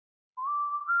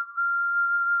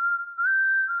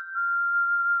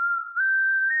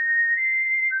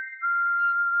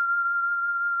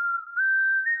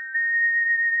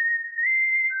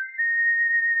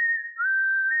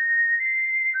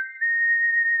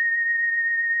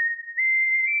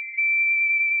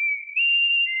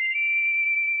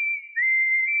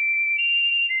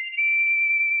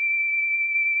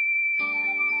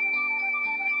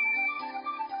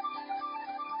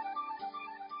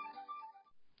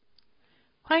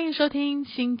欢迎收听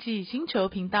星际星球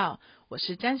频道，我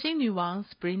是占星女王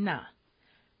Sabrina。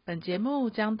 本节目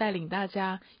将带领大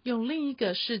家用另一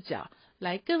个视角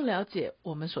来更了解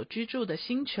我们所居住的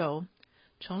星球，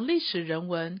从历史人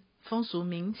文、风俗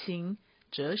民情、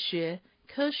哲学、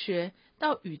科学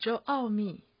到宇宙奥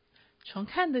秘，从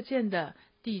看得见的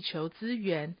地球资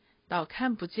源到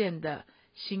看不见的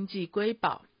星际瑰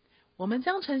宝，我们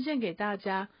将呈现给大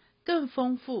家更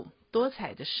丰富多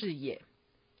彩的视野，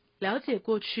了解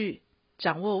过去，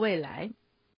掌握未来。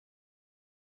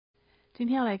今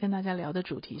天要来跟大家聊的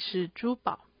主题是珠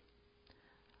宝。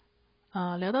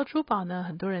聊到珠宝呢，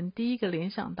很多人第一个联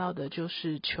想到的就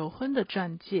是求婚的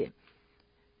钻戒、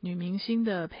女明星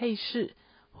的配饰，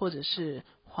或者是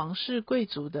皇室贵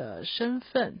族的身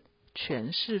份、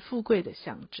权势、富贵的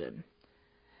象征。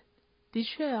的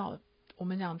确我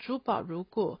们讲珠宝如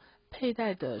果佩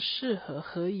戴的适合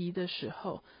合宜的时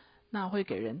候，那会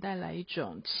给人带来一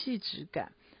种气质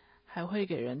感，还会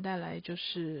给人带来就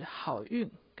是好运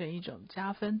跟一种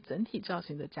加分，整体造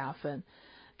型的加分，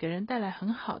给人带来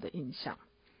很好的印象。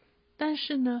但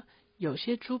是呢，有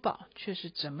些珠宝却是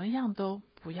怎么样都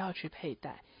不要去佩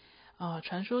戴。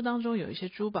传说当中有一些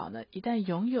珠宝呢，一旦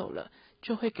拥有了，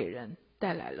就会给人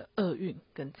带来了厄运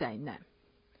跟灾难。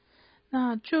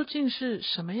那究竟是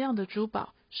什么样的珠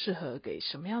宝适合给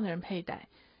什么样的人佩戴？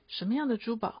什么样的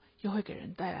珠宝又会给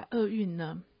人带来厄运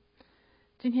呢？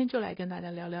今天就来跟大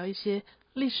家聊聊一些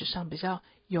历史上比较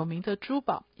有名的珠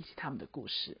宝以及他们的故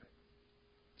事。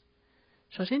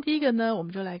首先第一个呢，我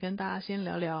们就来跟大家先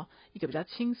聊聊一个比较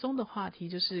轻松的话题，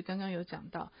就是刚刚有讲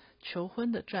到求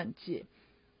婚的钻戒。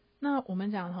那我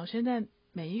们讲现在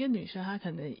每一个女生她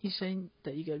可能一生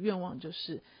的一个愿望就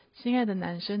是心爱的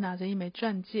男生拿着一枚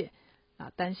钻戒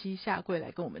单膝下跪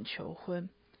来跟我们求婚。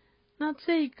那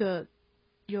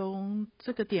用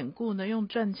这个典故呢，用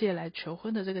钻戒来求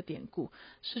婚的这个典故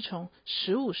是从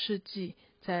15世纪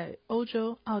在欧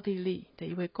洲奥地利的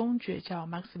一位公爵叫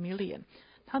Maximilian，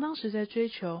 他当时在追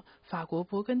求法国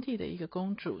勃艮第的一个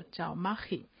公主叫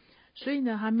Marie， 所以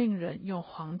呢他命人用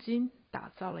黄金打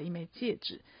造了一枚戒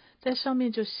指，在上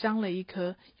面就镶了一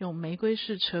颗用玫瑰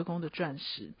式车工的钻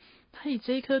石。他以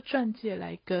这一颗钻戒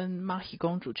来跟 Marie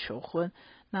公主求婚，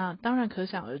那当然可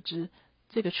想而知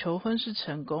这个求婚是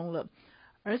成功了。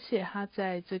而且他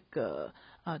在这个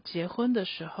结婚的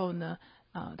时候呢，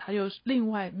他又另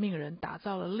外命人打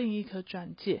造了另一颗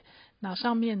钻戒，那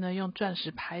上面呢用钻石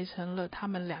排成了他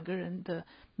们两个人的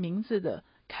名字的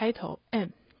开头 M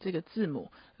这个字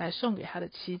母，来送给他的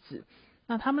妻子。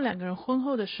那他们两个人婚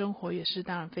后的生活也是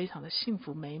当然非常的幸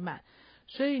福美满，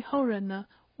所以后人呢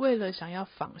为了想要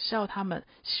仿效他们，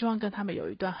希望跟他们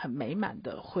有一段很美满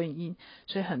的婚姻，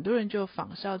所以很多人就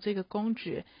仿效这个公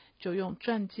爵，就用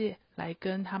钻戒来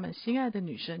跟他们心爱的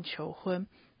女生求婚，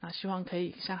那希望可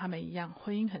以像他们一样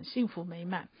婚姻很幸福美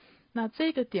满。那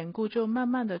这个典故就慢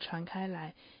慢的传开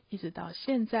来，一直到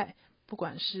现在，不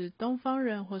管是东方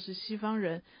人或是西方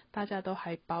人，大家都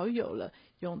还保有了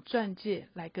用钻戒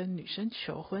来跟女生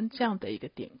求婚这样的一个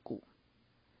典故。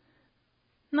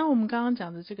那我们刚刚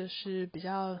讲的这个是比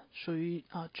较属于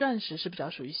钻石是比较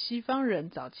属于西方人，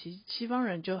早期西方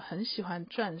人就很喜欢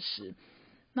钻石。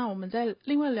那我们再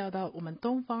另外聊到我们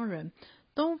东方人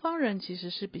其实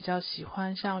是比较喜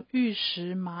欢像玉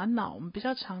石、玛瑙，我们比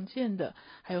较常见的，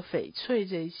还有翡翠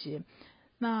这一些。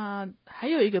那还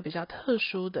有一个比较特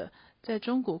殊的，在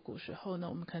中国古时候呢，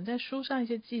我们可能在书上一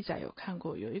些记载有看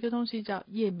过，有一个东西叫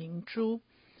夜明珠。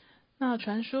那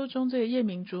传说中这个夜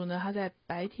明珠呢，它在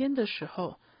白天的时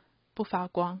候不发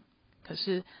光，可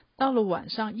是到了晚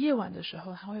上夜晚的时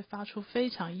候，它会发出非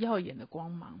常耀眼的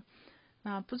光芒。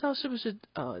那不知道是不是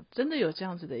真的有这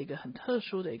样子的一个很特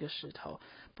殊的一个石头，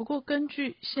不过根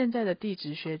据现在的地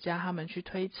质学家他们去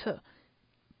推测，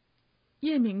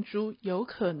夜明珠有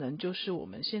可能就是我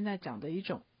们现在讲的一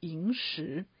种萤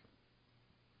石。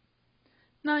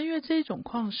那因为这种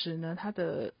矿石呢，它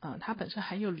本身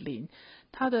含有磷，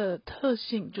它的特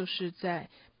性就是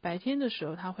在白天的时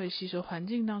候，它会吸收环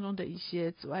境当中的一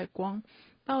些紫外光，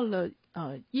到了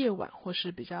夜晚或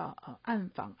是比较暗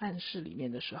房暗室里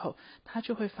面的时候，它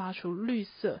就会发出绿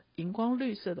色荧光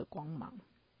绿色的光芒。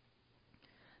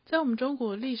在我们中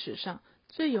国历史上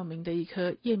最有名的一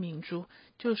颗夜明珠，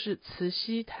就是慈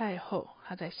禧太后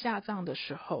她在下葬的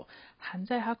时候含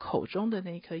在她口中的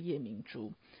那一颗夜明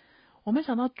珠。我们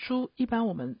想到珠，一般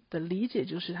我们的理解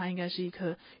就是它应该是一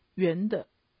颗圆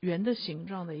的形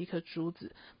状的一颗珠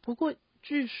子。不过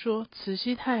据说慈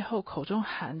禧太后口中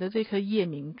含的这颗夜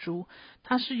明珠，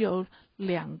它是由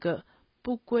两个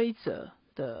不规则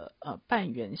的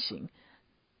半圆形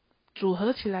组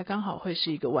合起来，刚好会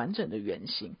是一个完整的圆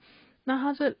形。那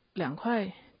它这两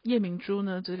块夜明珠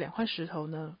呢，这两块石头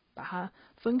呢，把它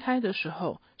分开的时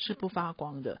候是不发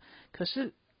光的，可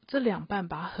是这两半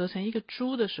把它合成一个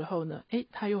珠的时候呢，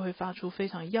它又会发出非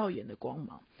常耀眼的光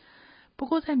芒。不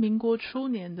过在民国初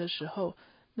年的时候，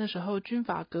那时候军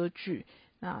阀割据，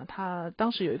那他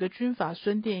当时有一个军阀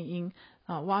孙殿英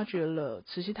挖掘了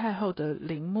慈禧太后的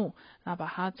陵墓，那把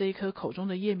他这一颗口中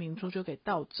的夜明珠就给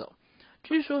盗走。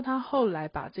据说他后来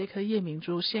把这颗夜明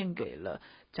珠献给了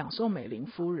蒋宋美龄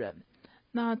夫人。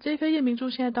那这颗夜明珠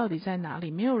现在到底在哪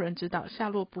里？没有人知道，下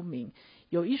落不明。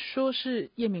有一说是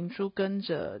夜明珠跟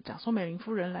着蒋宋美龄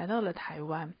夫人来到了台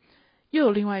湾，又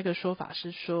有另外一个说法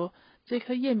是说，这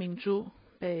颗夜明珠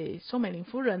被宋美龄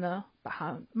夫人呢把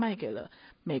它卖给了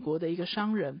美国的一个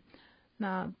商人。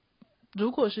那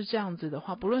如果是这样子的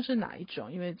话，不论是哪一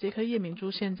种，因为这颗夜明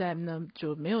珠现在呢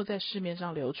就没有在市面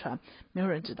上流传，没有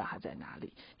人知道它在哪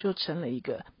里，就成了一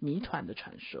个谜团的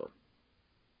传说。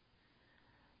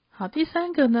好，第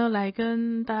三个呢，来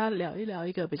跟大家聊一聊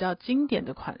一个比较经典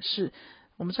的款式。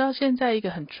我们知道现在一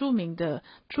个很著名的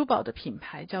珠宝的品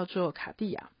牌叫做卡地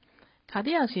亚。卡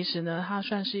地亚其实呢，它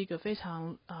算是一个非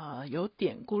常有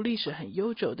典故、历史很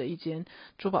悠久的一间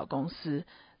珠宝公司。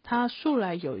它素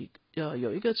来有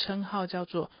一个称号叫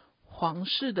做皇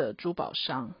室的珠宝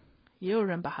商，也有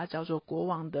人把它叫做国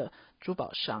王的珠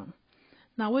宝商。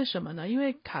那为什么呢？因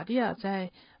为卡地亚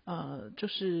在就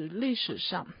是历史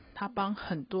上，他帮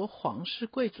很多皇室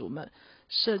贵族们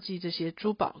设计这些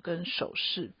珠宝跟首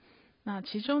饰。那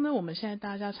其中呢，我们现在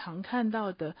大家常看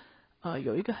到的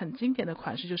有一个很经典的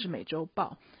款式，就是美洲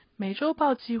豹。美洲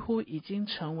豹几乎已经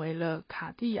成为了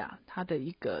卡地亚它的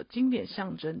一个经典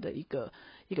象征的一个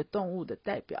动物的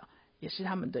代表，也是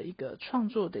他们的一个创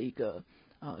作的一个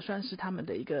算是他们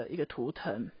的一个图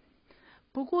腾。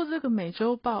不过这个美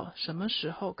洲豹什么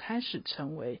时候开始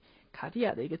成为卡地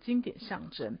亚的一个经典象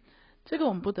征？这个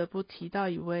我们不得不提到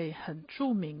一位很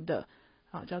著名的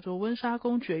叫做温莎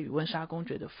公爵与温莎公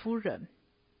爵的夫人。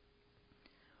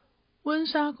温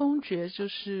莎公爵就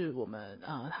是我们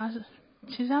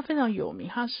其实他非常有名，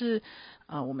他是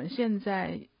我们现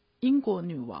在英国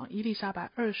女王伊丽莎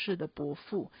白二世的伯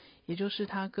父，也就是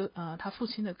他父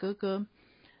亲的哥哥。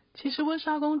其实温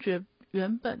莎公爵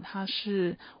原本他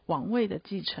是王位的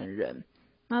继承人，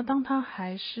那当他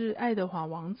还是爱德华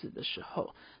王子的时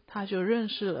候，他就认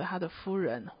识了他的夫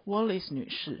人 Wallis 女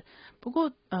士。不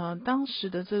过当时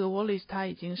的这个 Wallis 她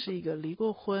已经是一个离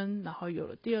过婚，然后有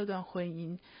了第二段婚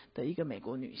姻的一个美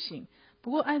国女性。不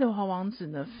过爱德华王子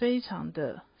呢非常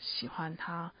的喜欢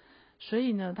她，所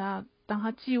以呢当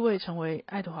他继位成为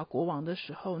爱德华国王的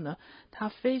时候呢，他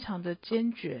非常的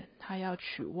坚决，他要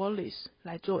娶 Wallis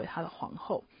来作为他的皇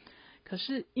后。可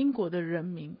是英国的人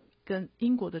民跟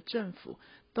英国的政府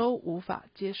都无法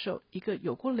接受一个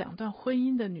有过2段婚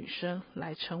姻的女生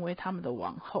来成为他们的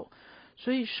王后，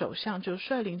所以首相就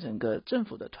率领整个政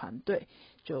府的团队，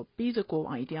就逼着国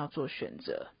王一定要做选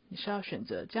择，你是要选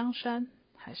择江山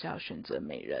还是要选择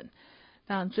美人。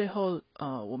当然最后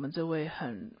我们这位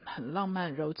很浪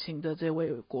漫柔情的这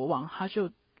位国王，他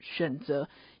就选择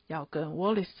要跟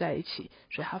Wallis 在一起，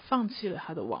所以他放弃了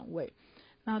他的王位。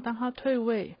那当他退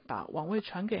位把王位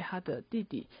传给他的弟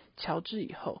弟乔治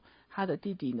以后，他的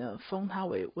弟弟呢封他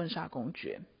为温莎公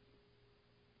爵。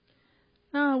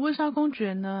那温莎公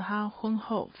爵呢，他婚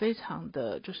后非常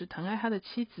的就是疼爱他的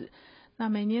妻子，那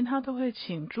每年他都会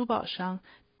请珠宝商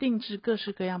定制各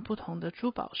式各样不同的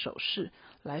珠宝首饰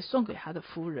来送给他的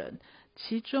夫人。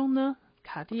其中呢，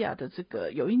卡地亚的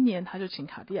有一年他就请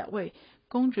卡地亚为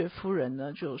公爵夫人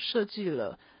呢就设计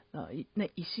了那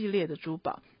一系列的珠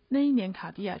宝。那一年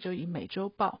卡地亚就以美洲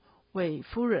豹为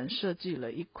夫人设计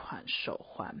了一款手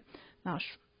环。那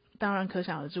当然可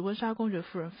想而知，温莎公爵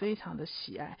夫人非常的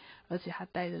喜爱，而且她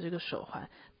带着这个手环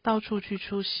到处去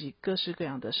出席各式各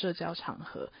样的社交场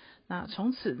合。那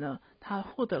从此呢，她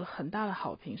获得了很大的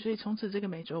好评，所以从此这个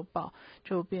美洲豹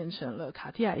就变成了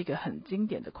卡地亚一个很经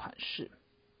典的款式。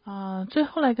最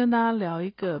后来跟大家聊一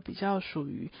个比较属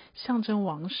于象征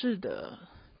王室的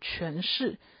权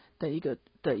势的一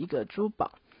个珠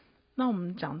宝。那我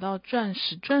们讲到钻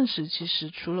石，钻石其实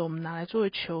除了我们拿来作为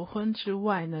求婚之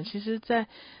外呢，其实在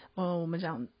我们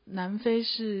讲南非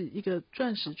是一个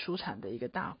钻石出产的一个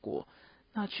大国，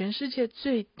那全世界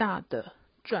最大的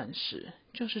钻石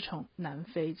就是从南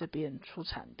非这边出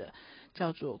产的，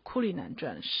叫做库里南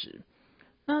钻石。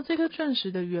那这颗钻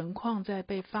石的原矿在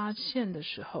被发现的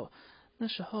时候，那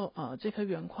时候这颗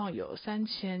原矿有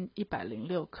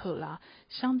3106克拉，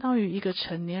相当于一个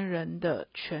成年人的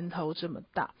拳头这么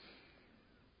大。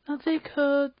那这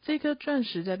颗钻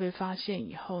石在被发现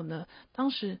以后呢，当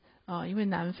时因为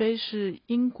南非是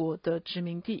英国的殖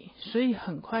民地，所以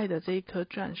很快的这一颗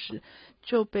钻石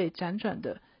就被辗转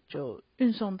的就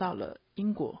运送到了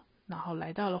英国，然后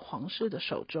来到了皇室的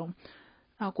手中。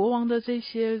那国王的这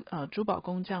些珠宝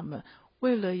工匠们，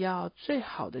为了要最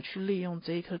好的去利用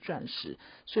这一颗钻石，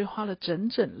所以花了整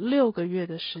整6个月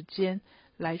的时间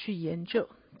来去研究，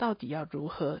到底要如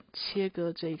何切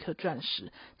割这一颗钻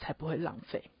石才不会浪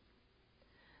费。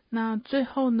那最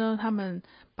后呢，他们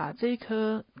把这一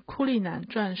颗库利南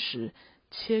钻石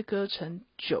切割成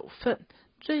9份，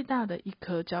最大的一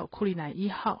颗叫库利南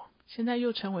1号，现在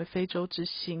又称为非洲之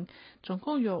星，总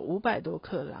共有500多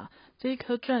克拉。这一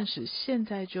颗钻石现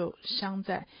在就镶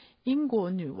在英国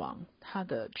女王她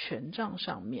的权杖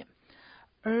上面，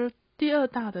而第2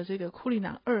大的这个库利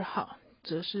南2号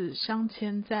则是镶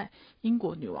嵌在英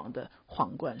国女王的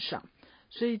皇冠上。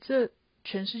所以这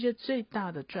全世界最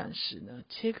大的钻石呢，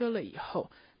切割了以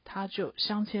后，它就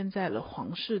镶嵌在了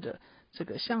皇室的这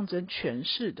个象征权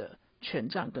势的权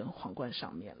杖跟皇冠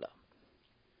上面了。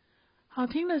好，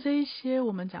听了这一些，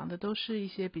我们讲的都是一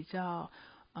些比较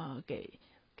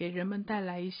给人们带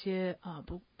来一些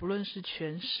不论是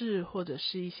权势或者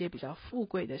是一些比较富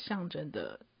贵的象征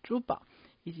的珠宝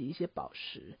以及一些宝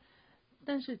石。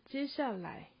但是接下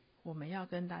来我们要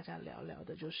跟大家聊聊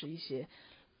的就是一些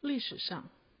历史上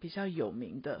比较有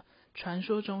名的，传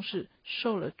说中是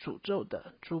受了诅咒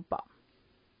的珠宝。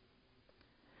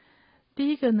第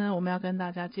一个呢，我们要跟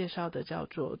大家介绍的叫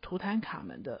做图坦卡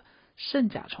门的圣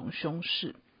甲虫胸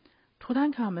饰。图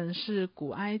坦卡门是古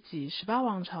埃及18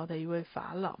王朝的一位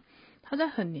法老，他在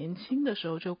很年轻的时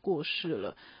候就过世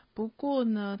了。不过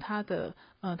呢，他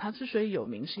之所以有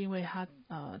名，是因为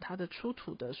他的出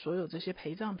土的所有这些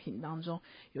陪葬品当中，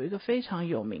有一个非常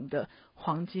有名的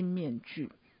黄金面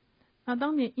具。那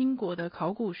当年英国的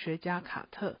考古学家卡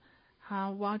特，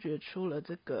他挖掘出了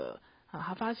这个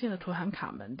他发现了图坦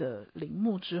卡门的陵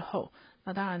墓之后，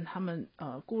那当然他们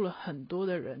雇了很多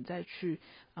的人再去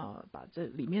把这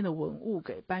里面的文物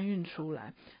给搬运出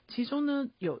来。其中呢，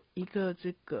有一个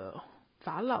这个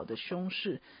法老的胸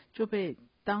饰就被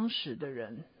当时的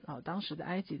人当时的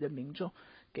埃及的民众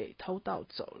给偷盗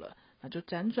走了，那就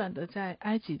辗转的在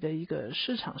埃及的一个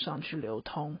市场上去流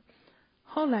通。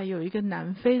后来有一个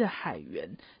南非的海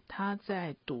员，他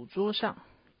在赌桌上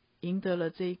赢得了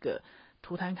这个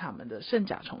图坦卡门的圣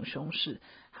甲虫胸饰，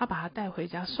他把它带回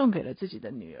家送给了自己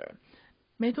的女儿。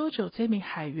没多久，这名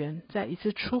海员在一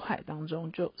次出海当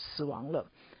中就死亡了。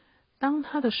当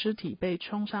他的尸体被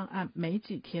冲上岸没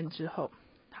几天之后，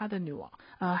他的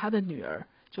女儿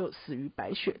就死于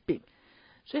白血病。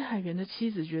所以海员的妻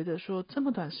子觉得说，这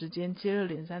么短时间接二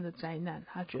连三的灾难，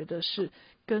他觉得是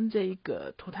跟这一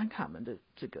个图坦卡门的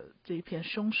这一片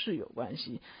胸饰有关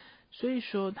系。所以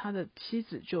说他的妻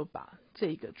子就把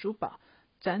这个珠宝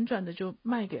辗转的就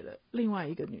卖给了另外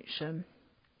一个女生。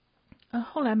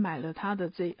后来买了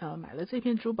这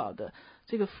片珠宝的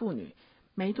这个妇女，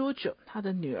没多久她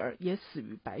的女儿也死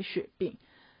于白血病。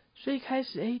所以开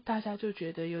始大家就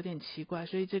觉得有点奇怪，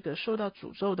所以这个受到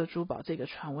诅咒的珠宝这个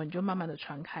传闻就慢慢的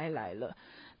传开来了。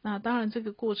那当然这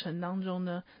个过程当中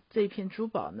呢，这一片珠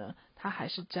宝呢，它还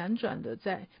是辗转的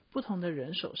在不同的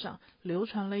人手上流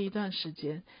传了一段时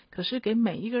间，可是给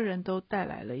每一个人都带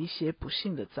来了一些不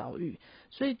幸的遭遇。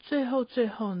所以最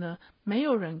后呢，没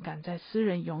有人敢在私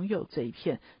人拥有这一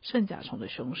片圣甲虫的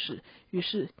胸饰，于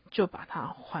是就把它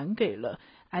还给了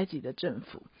埃及的政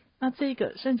府。那这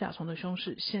个圣甲虫的胸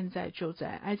饰现在就在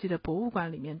埃及的博物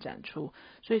馆里面展出，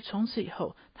所以从此以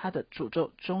后它的诅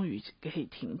咒终于可以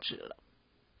停止了。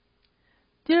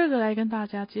第二个来跟大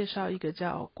家介绍一个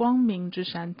叫光明之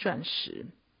山钻石。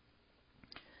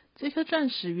这颗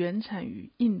钻石原产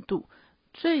于印度，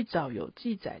最早有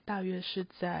记载大约是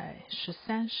在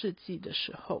13世纪的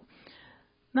时候。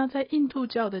那在印度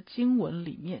教的经文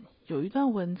里面有一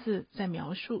段文字在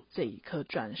描述这一颗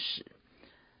钻石，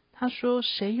他说，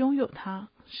谁拥有它，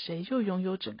谁就拥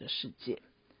有整个世界。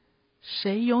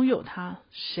谁拥有它，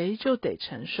谁就得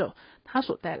承受它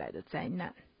所带来的灾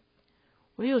难。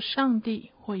唯有上帝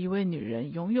或一位女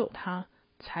人拥有它，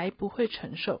才不会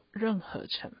承受任何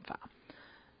惩罚。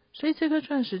所以这颗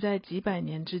钻石在几百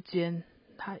年之间，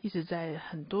它一直在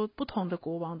很多不同的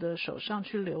国王的手上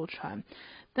去流传。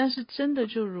但是真的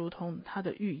就如同它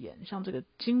的预言，像这个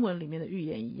经文里面的预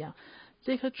言一样，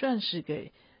这颗钻石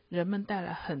给人们带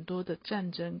来很多的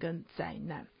战争跟灾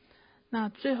难。那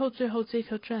最后这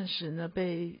颗钻石呢，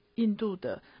被印度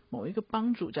的某一个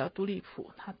帮主叫都利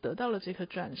普，他得到了这颗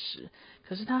钻石，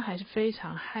可是他还是非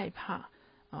常害怕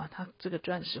他这个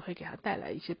钻石会给他带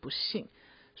来一些不幸，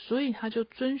所以他就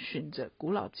遵循着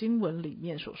古老经文里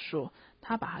面所说，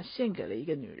他把它献给了一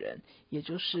个女人，也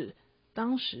就是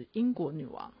当时英国女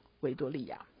王维多利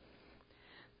亚。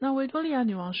那维多利亚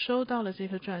女王收到了这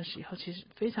颗钻石以后，其实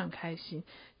非常开心，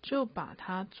就把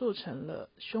它做成了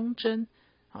胸针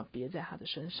别在他的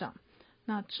身上。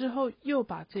那之后又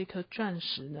把这颗钻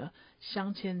石呢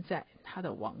镶嵌在他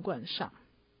的王冠上。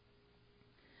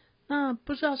那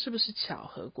不知道是不是巧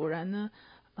合，果然呢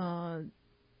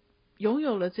拥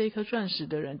有了这一颗钻石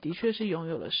的人的确是拥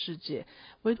有了世界。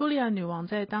维多利亚女王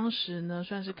在当时呢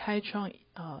算是开创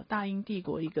大英帝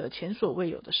国一个前所未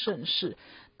有的盛世，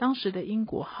当时的英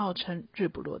国号称日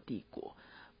不落帝国。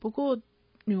不过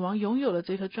女王拥有了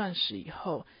这颗钻石以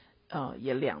后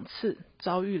也2次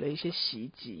遭遇了一些袭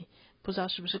击，不知道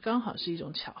是不是刚好是一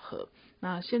种巧合。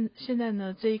那现在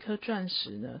呢这一颗钻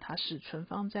石呢它是存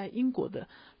放在英国的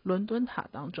伦敦塔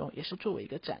当中，也是作为一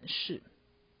个展示。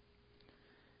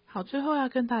好，最后要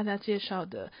跟大家介绍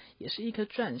的也是一颗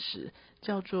钻石，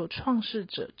叫做创世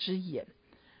者之眼。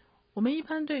我们一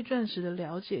般对钻石的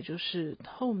了解就是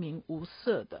透明无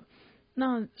色的，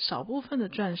那少部分的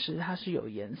钻石它是有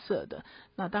颜色的，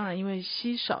那当然因为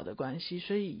稀少的关系，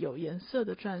所以有颜色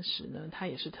的钻石呢它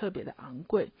也是特别的昂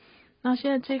贵。那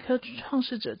现在这颗创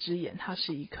世者之眼它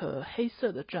是一颗黑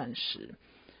色的钻石。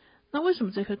那为什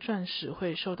么这颗钻石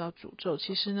会受到诅咒？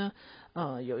其实呢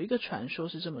有一个传说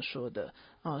是这么说的，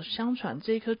相传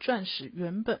这颗钻石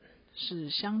原本是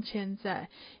镶嵌在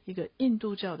一个印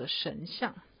度教的神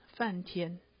像梵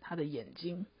天他的眼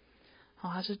睛，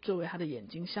它是作为他的眼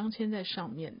睛镶嵌在上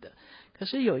面的。可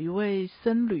是有一位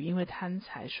僧侣因为贪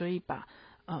财，所以把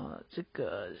这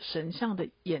个神像的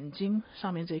眼睛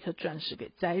上面这颗钻石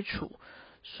给摘除，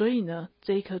所以呢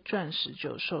这一颗钻石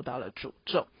就受到了诅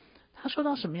咒。他受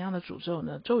到什么样的诅咒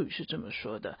呢？咒语是这么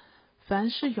说的：凡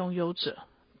是拥有者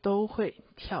都会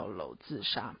跳楼自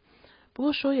杀。不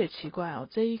过说也奇怪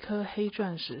这一颗黑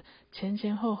钻石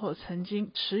前后曾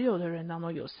经持有的人当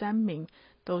中有3名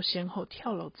都先后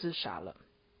跳楼自杀了。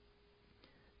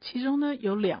其中呢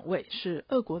有2位是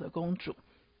俄国的公主，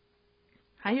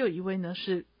还有1位呢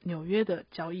是纽约的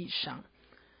交易商。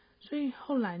所以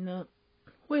后来呢，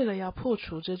为了要破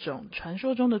除这种传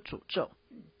说中的诅咒，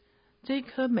这一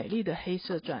颗美丽的黑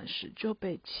色钻石就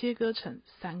被切割成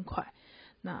3块，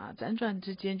那辗转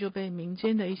之间就被民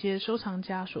间的一些收藏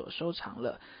家所收藏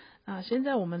了。那现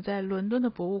在我们在伦敦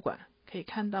的博物馆可以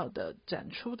看到的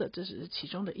展出的，这只是其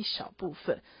中的一小部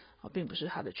分，并不是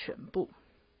它的全部。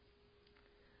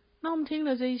那我们听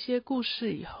了这一些故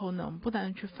事以后呢，我们不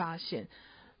难去发现，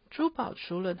珠宝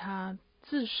除了它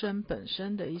自身本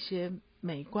身的一些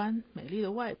美观美丽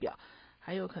的外表，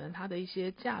还有可能它的一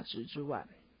些价值之外，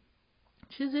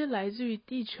其实这些来自于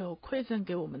地球馈赠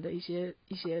给我们的一些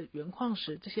原矿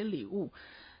石，这些礼物，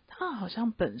它好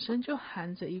像本身就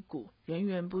含着一股源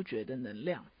源不绝的能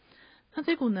量。那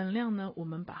这股能量呢，我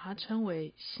们把它称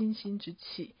为星星之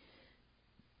气。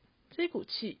这股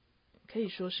气可以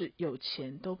说是有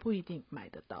钱都不一定买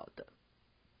得到的。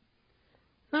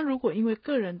那如果因为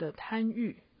个人的贪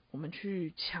欲，我们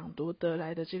去抢夺得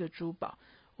来的这个珠宝，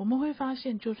我们会发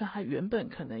现就算它原本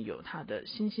可能有它的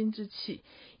星星之气，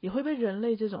也会被人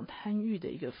类这种贪欲的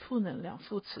一个负能量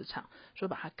负磁场所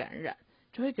把它感染，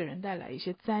就会给人带来一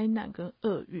些灾难跟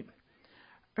厄运。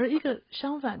而一个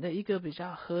相反的一个比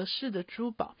较合适的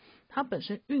珠宝，它本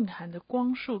身蕴含的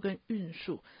光束跟运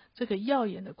数，这个耀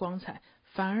眼的光彩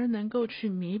反而能够去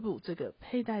弥补这个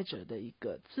佩戴者的一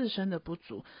个自身的不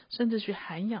足，甚至去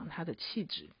涵养他的气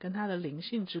质跟他的灵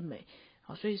性之美。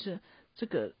所以是这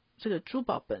个珠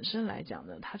宝本身来讲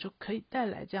呢，它就可以带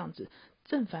来这样子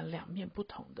正反两面不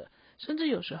同的，甚至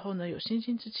有时候呢，有星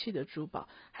星之气的珠宝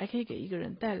还可以给一个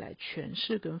人带来权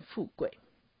势跟富贵。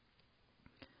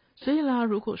所以啦，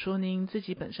如果说您自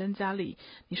己本身家里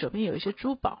你手边有一些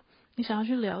珠宝，你想要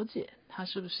去了解它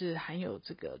是不是含有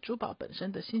这个珠宝本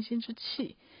身的星星之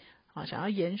气想要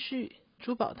延续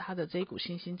珠宝它的这一股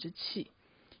星星之气，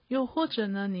又或者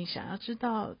呢，你想要知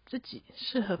道自己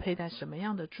适合佩戴什么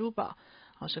样的珠宝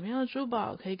什么样的珠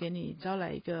宝可以给你招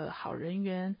来一个好人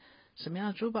缘，什么样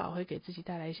的珠宝会给自己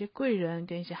带来一些贵人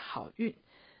跟一些好运，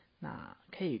那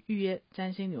可以预约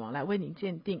占星女王来为您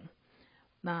鉴定。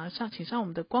那请上我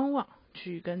们的官网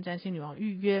去跟占星女王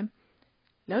预约，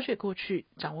了解过去，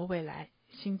掌握未来，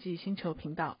星际星球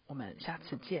频道，我们下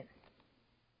次见。